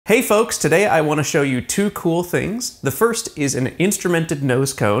Hey folks, today I want to show you two cool things. The first is an instrumented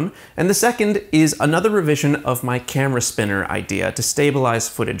nose cone, and the second is another revision of my camera spinner idea to stabilize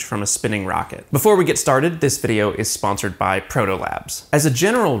footage from a spinning rocket. Before we get started, this video is sponsored by Proto Labs. As a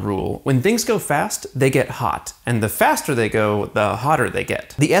general rule, when things go fast, they get hot, and the faster they go, the hotter they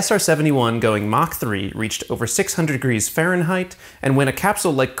get. The SR-71 going Mach 3 reached over 600 degrees Fahrenheit, and when a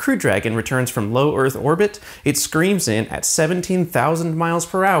capsule like Crew Dragon returns from low Earth orbit, it screams in at 17,000 miles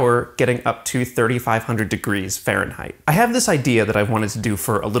per hour, getting up to 3,500 degrees Fahrenheit. I have this idea that I've wanted to do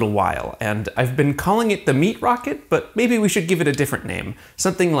for a little while, and I've been calling it the meat rocket, but maybe we should give it a different name,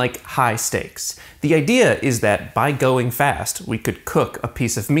 something like high stakes. The idea is that by going fast, we could cook a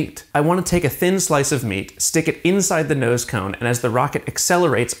piece of meat. I want to take a thin slice of meat, stick it inside the nose cone, and as the rocket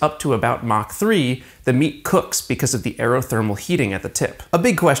accelerates up to about Mach 3, the meat cooks because of the aerothermal heating at the tip. A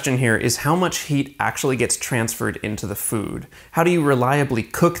big question here is how much heat actually gets transferred into the food. How do you reliably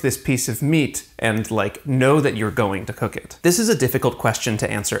cook this piece of meat and know that you're going to cook it? This is a difficult question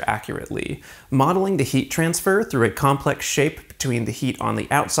to answer accurately. Modeling the heat transfer through a complex shape between the heat on the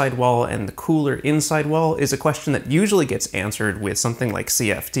outside wall and the cooler inside wall is a question that usually gets answered with something like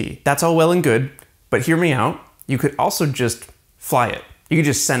CFD. That's all well and good, but hear me out. You could also just fly it. You could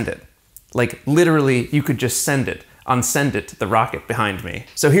just send it. Literally, you could just send it. Unsend it, the rocket behind me.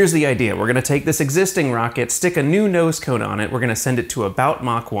 So here's the idea. We're gonna take this existing rocket, stick a new nose cone on it, we're gonna send it to about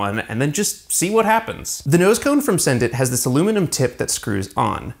Mach 1, and then just see what happens. The nose cone from Send It has this aluminum tip that screws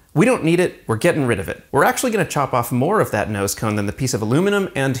on. We don't need it, we're getting rid of it. We're actually gonna chop off more of that nose cone than the piece of aluminum,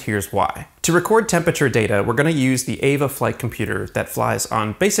 and here's why. To record temperature data, we're gonna use the Ava flight computer that flies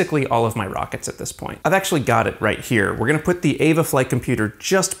on basically all of my rockets at this point. I've actually got it right here. We're gonna put the Ava flight computer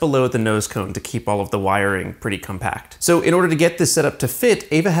just below the nose cone to keep all of the wiring pretty compact. So in order to get this set up to fit,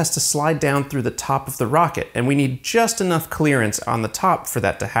 Ava has to slide down through the top of the rocket, and we need just enough clearance on the top for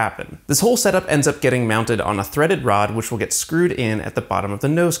that to happen. This whole setup ends up getting mounted on a threaded rod, which will get screwed in at the bottom of the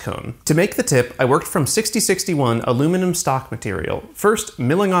nose cone. To make the tip, I worked from 6061 aluminum stock material, first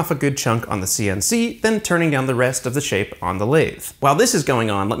milling off a good chunk on the CNC, then turning down the rest of the shape on the lathe. While this is going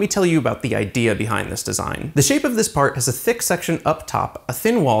on, let me tell you about the idea behind this design. The shape of this part has a thick section up top, a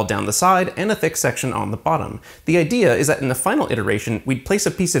thin wall down the side, and a thick section on the bottom. The idea is that in the final iteration, we'd place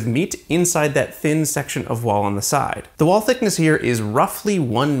a piece of meat inside that thin section of wall on the side. The wall thickness here is roughly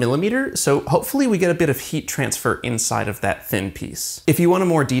 1 millimeter, so hopefully we get a bit of heat transfer inside of that thin piece. If you want a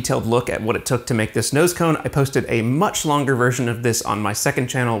more detailed look at what it took to make this nose cone, I posted a much longer version of this on my second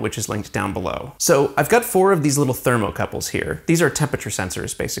channel, which is linked down below. So I've got 4 of these little thermocouples here. These are temperature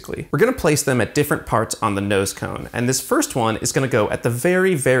sensors, basically. We're gonna place them at different parts on the nose cone, and this first one is gonna go at the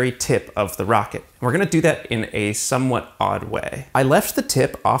very, very tip of the rocket. And we're gonna do that in a somewhat odd way. I left the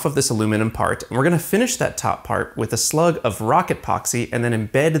tip off of this aluminum part, and we're gonna finish that top part with a slug of rocket epoxy and then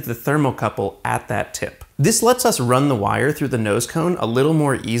embed the thermocouple at that tip. This lets us run the wire through the nose cone a little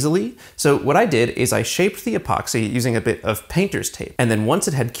more easily. So what I did is I shaped the epoxy using a bit of painter's tape. And then once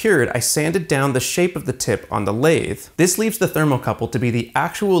it had cured, I sanded down the shape of the tip on the lathe. This leaves the thermocouple to be the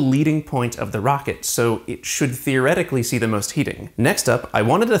actual leading point of the rocket, so it should theoretically see the most heating. Next up, I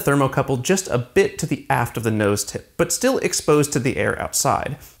wanted a thermocouple just a bit to the aft of the nose tip, but still exposed to the air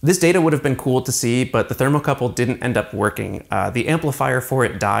outside. This data would have been cool to see, but the thermocouple didn't end up working. The amplifier for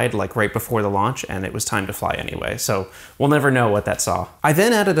it died right before the launch, and it was time to fly anyway, so we'll never know what that saw. I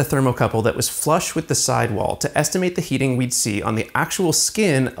then added a thermocouple that was flush with the sidewall to estimate the heating we'd see on the actual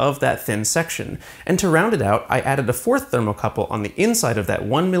skin of that thin section. And to round it out, I added a 4th thermocouple on the inside of that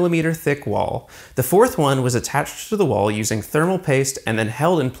 1 millimeter thick wall. The 4th one was attached to the wall using thermal paste and then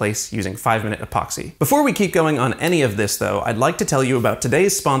held in place using 5-minute epoxy. Before we keep going on any of this though, I'd like to tell you about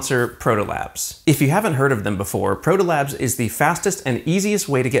today's sponsor, Proto Labs. If you haven't heard of them before, Proto Labs is the fastest and easiest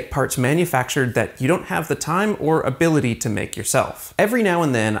way to get parts manufactured that you don't have the time or ability to make yourself. Every now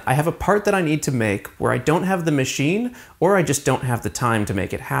and then, I have a part that I need to make where I don't have the machine or I just don't have the time to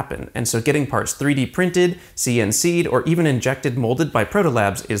make it happen. And so getting parts 3D printed, CNC'd, or even injected molded by Proto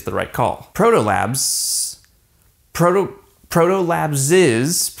Labs is the right call. Proto Labs'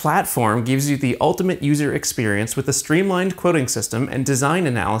 platform gives you the ultimate user experience with a streamlined quoting system and design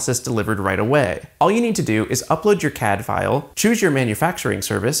analysis delivered right away. All you need to do is upload your CAD file, choose your manufacturing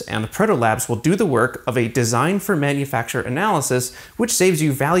service, and Proto Labs will do the work of a design for manufacture analysis, which saves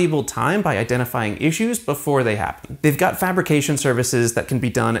you valuable time by identifying issues before they happen. They've got fabrication services that can be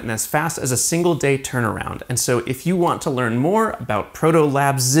done in as fast as a single-day turnaround, and so if you want to learn more about Proto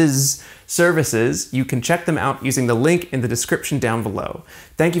Labs' services, you can check them out using the link in the description down below.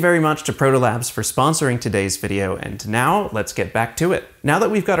 Thank you very much to Protolabs for sponsoring today's video, and now let's get back to it. Now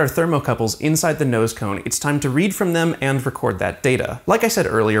that we've got our thermocouples inside the nose cone, it's time to read from them and record that data. Like I said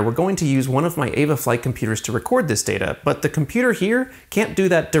earlier, we're going to use one of my Ava flight computers to record this data, but the computer here can't do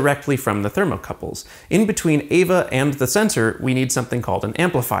that directly from the thermocouples. In between Ava and the sensor, we need something called an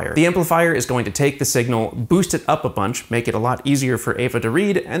amplifier. The amplifier is going to take the signal, boost it up a bunch, make it a lot easier for Ava to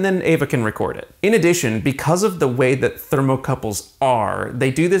read, and then Ava can record it. In addition, because of the way that thermocouples are, they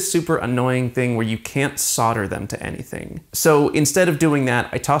do this super annoying thing where you can't solder them to anything. So instead of doing that,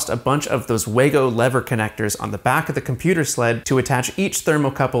 I tossed a bunch of those Wago lever connectors on the back of the computer sled to attach each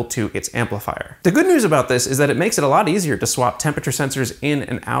thermocouple to its amplifier. The good news about this is that it makes it a lot easier to swap temperature sensors in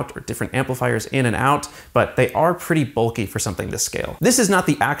and out, or different amplifiers in and out, but they are pretty bulky for something this scale. This is not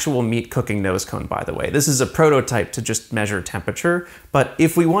the actual meat cooking nose cone, by the way. This is a prototype to just measure temperature, but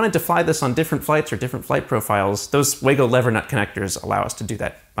if we wanted to fly this on different flights or different flight profiles, those Wago lever nut connectors allow us to do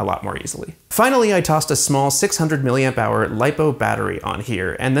that a lot more easily. Finally, I tossed a small 600 milliamp hour LiPo battery on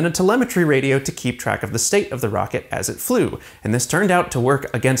here, and then a telemetry radio to keep track of the state of the rocket as it flew, and this turned out to work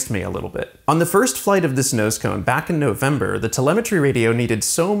against me a little bit. On the first flight of this nose cone back in November, the telemetry radio needed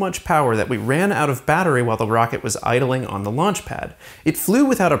so much power that we ran out of battery while the rocket was idling on the launch pad. It flew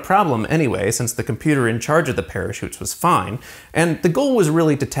without a problem anyway, since the computer in charge of the parachutes was fine, and the goal was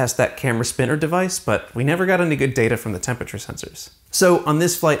really to test that camera spinner device, but we never got any good data from the temperature sensors. So on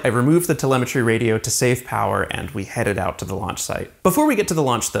this flight, I removed the telemetry radio to save power, and we headed out to the launch site. Before we get to the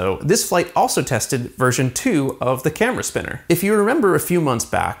launch though, this flight also tested version 2 of the camera spinner. If you remember a few months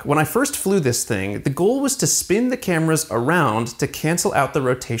back, when I first flew this thing, the goal was to spin the cameras around to cancel out the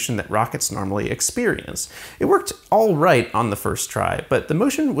rotation that rockets normally experience. It worked all right on the first try, but the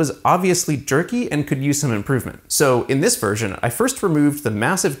motion was obviously jerky and could use some improvement. So in this version, I first removed the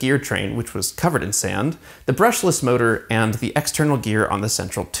massive gear train, which was covered in sand, the brushless motor, and the external gear on the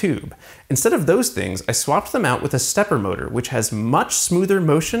central tube. Instead of those things, I swapped them out with a stepper motor, which has much smoother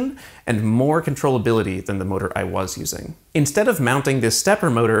motion and more controllability than the motor I was using. Instead of mounting this stepper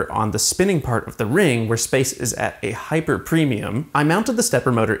motor on the spinning part of the ring where space is at a hyper premium, I mounted the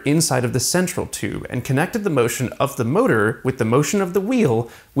stepper motor inside of the central tube and connected the motion of the motor with the motion of the wheel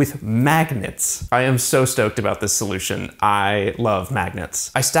with magnets. I am so stoked about this solution. I love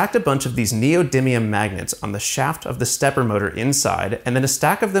magnets. I stacked a bunch of these neodymium magnets on the shaft of the stepper motor inside, and then a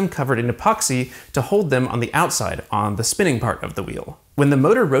stack of them covered in epoxy to hold them on the outside on the spinning part of the wheel. When the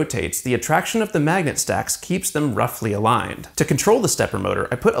motor rotates, the attraction of the magnet stacks keeps them roughly aligned. To control the stepper motor,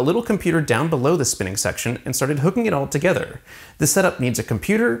 I put a little computer down below the spinning section and started hooking it all together. This setup needs a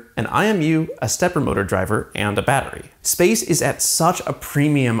computer, an IMU, a stepper motor driver, and a battery. Space is at such a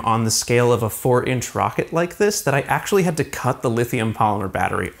premium on the scale of a 4-inch rocket like this that I actually had to cut the lithium polymer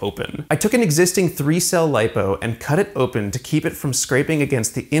battery open. I took an existing 3-cell LiPo and cut it open to keep it from scraping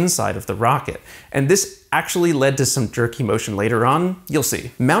against the inside of the rocket, and this actually led to some jerky motion later on. You'll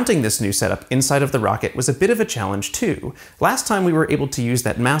see. Mounting this new setup inside of the rocket was a bit of a challenge too. Last time we were able to use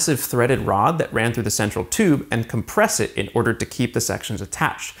that massive threaded rod that ran through the central tube and compress it in order to keep the sections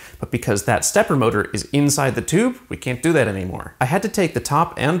attached. But because that stepper motor is inside the tube, we can't do that anymore. I had to take the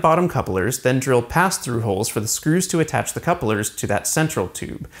top and bottom couplers, then drill pass-through holes for the screws to attach the couplers to that central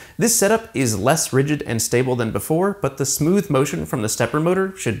tube. This setup is less rigid and stable than before, but the smooth motion from the stepper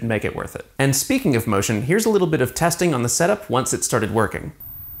motor should make it worth it. And speaking of motion, here's a little bit of testing on the setup once it started working.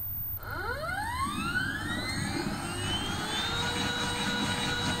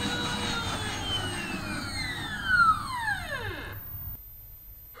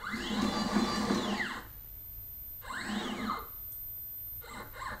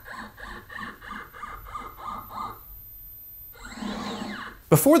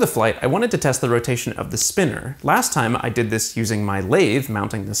 Before the flight, I wanted to test the rotation of the spinner. Last time I did this using my lathe,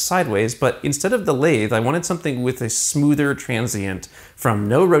 mounting this sideways, but instead of the lathe, I wanted something with a smoother transient from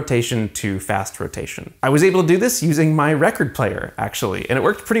no rotation to fast rotation. I was able to do this using my record player, actually, and it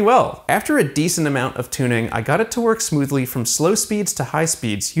worked pretty well. After a decent amount of tuning, I got it to work smoothly from slow speeds to high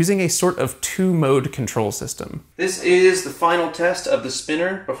speeds using a sort of 2-mode control system. This is the final test of the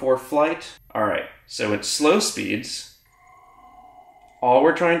spinner before flight. All right, so at slow speeds, all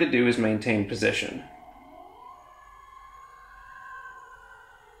we're trying to do is maintain position.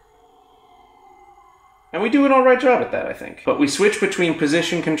 And we do an alright job at that, I think. But we switch between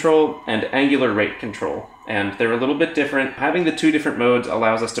position control and angular rate control, and they're a little bit different. Having the two different modes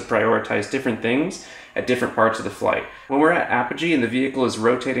allows us to prioritize different things at different parts of the flight. When we're at apogee and the vehicle is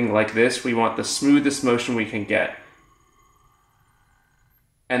rotating like this, we want the smoothest motion we can get.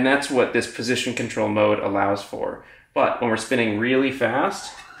 And that's what this position control mode allows for. But when we're spinning really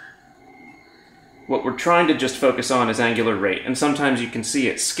fast, What we're trying to just focus on is angular rate, and sometimes you can see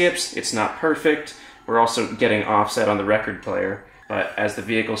it skips, it's not perfect. We're also getting offset on the record player, but as the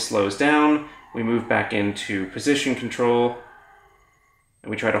vehicle slows down, we move back into position control,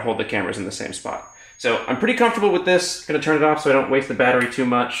 and we try to hold the cameras in the same spot. So I'm pretty comfortable with this. Gonna turn it off so I don't waste the battery too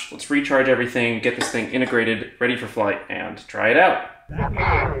much. Let's recharge everything, get this thing integrated, ready for flight, and try it out.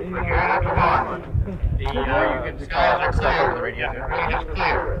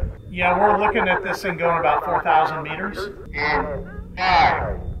 Yeah, we're looking at this thing going about 4,000 meters. In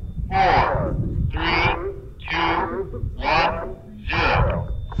 5, 4, 3, 2, 1, 0.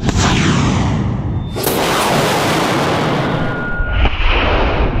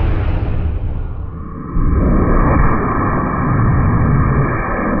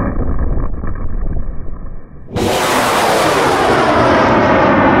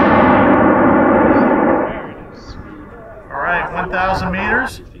 All right, 1,000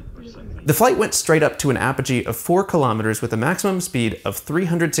 meters. The flight went straight up to an apogee of 4 kilometers with a maximum speed of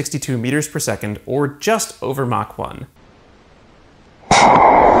 362 meters per second, or just over Mach 1.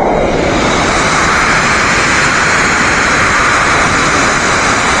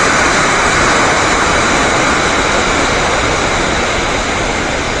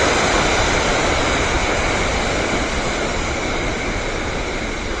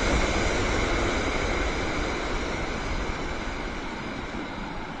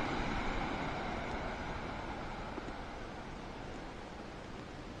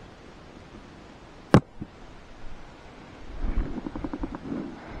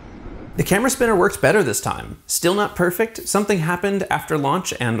 The camera spinner worked better this time. Still not perfect, something happened after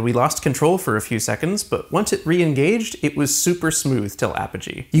launch and we lost control for a few seconds, but once it re-engaged, it was super smooth till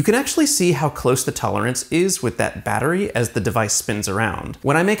apogee. You can actually see how close the tolerance is with that battery as the device spins around.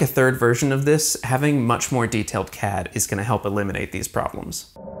 When I make a third version of this, having much more detailed CAD is going to help eliminate these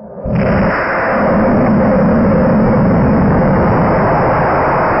problems.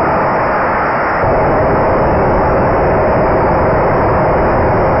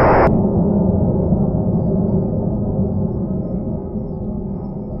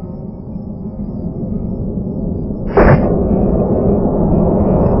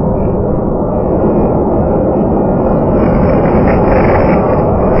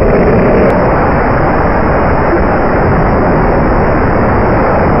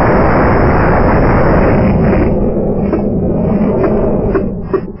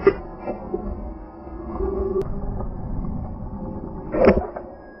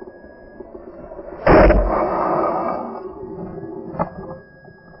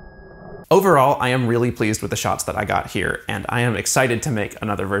 Overall, I am really pleased with the shots that I got here, and I am excited to make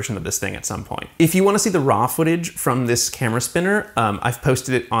another version of this thing at some point. If you want to see the raw footage from this camera spinner, I've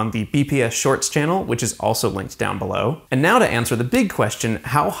posted it on the BPS Shorts channel, which is also linked down below. And now to answer the big question,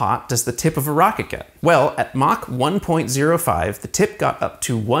 how hot does the tip of a rocket get? Well, at Mach 1.05, the tip got up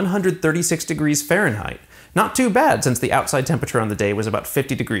to 136 degrees Fahrenheit. Not too bad, since the outside temperature on the day was about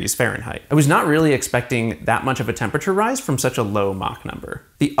 50 degrees Fahrenheit. I was not really expecting that much of a temperature rise from such a low Mach number.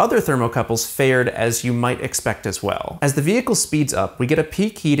 The other thermocouples fared as you might expect as well. As the vehicle speeds up, we get a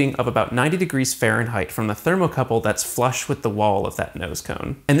peak heating of about 90 degrees Fahrenheit from the thermocouple that's flush with the wall of that nose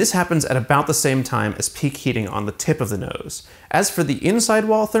cone. And this happens at about the same time as peak heating on the tip of the nose. As for the inside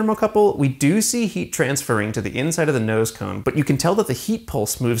wall thermocouple, we do see heat transferring to the inside of the nose cone, but you can tell that the heat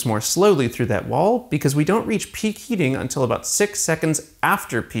pulse moves more slowly through that wall because we don't reach peak heating until about 6 seconds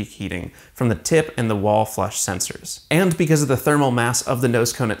after peak heating from the tip and the wall flush sensors. And because of the thermal mass of the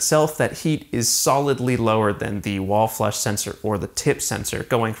nose cone itself, that heat is solidly lower than the wall flush sensor or the tip sensor,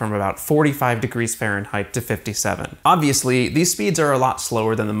 going from about 45 degrees Fahrenheit to 57. Obviously, these speeds are a lot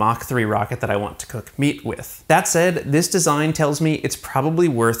slower than the Mach 3 rocket that I want to cook meat with. That said, this design tells me it's probably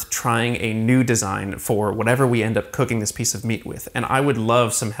worth trying a new design for whatever we end up cooking this piece of meat with, and I would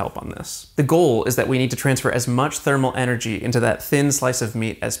love some help on this. The goal is that we need to transfer as much thermal energy into that thin slice of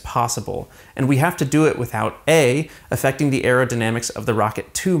meat as possible, and we have to do it without A, affecting the aerodynamics of the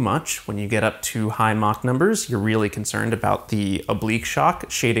rocket too much. When you get up to high Mach numbers, you're really concerned about the oblique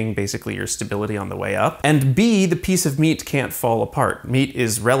shock, shading basically your stability on the way up, and B, the piece of meat can't fall apart. Meat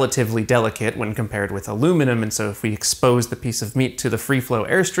is relatively delicate when compared with aluminum, and so if we expose the piece of meat to the free flow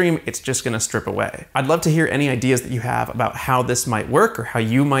airstream, it's just gonna strip away. I'd love to hear any ideas that you have about how this might work or how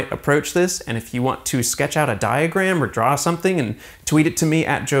you might approach this, and if you want to sketch out a diagram or draw something and tweet it to me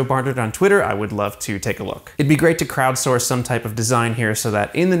at Joe Barnard on Twitter, I would love to take a look. It'd be great to crowdsource some type of design here so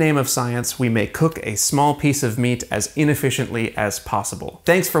that in the name of science, we may cook a small piece of meat as inefficiently as possible.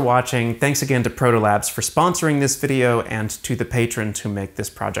 Thanks for watching. Thanks again to Protolabs for sponsoring this video and to the patrons who make this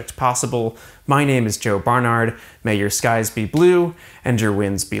project possible. My name is Joe Barnard. May your skies be blue and your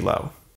winds be low.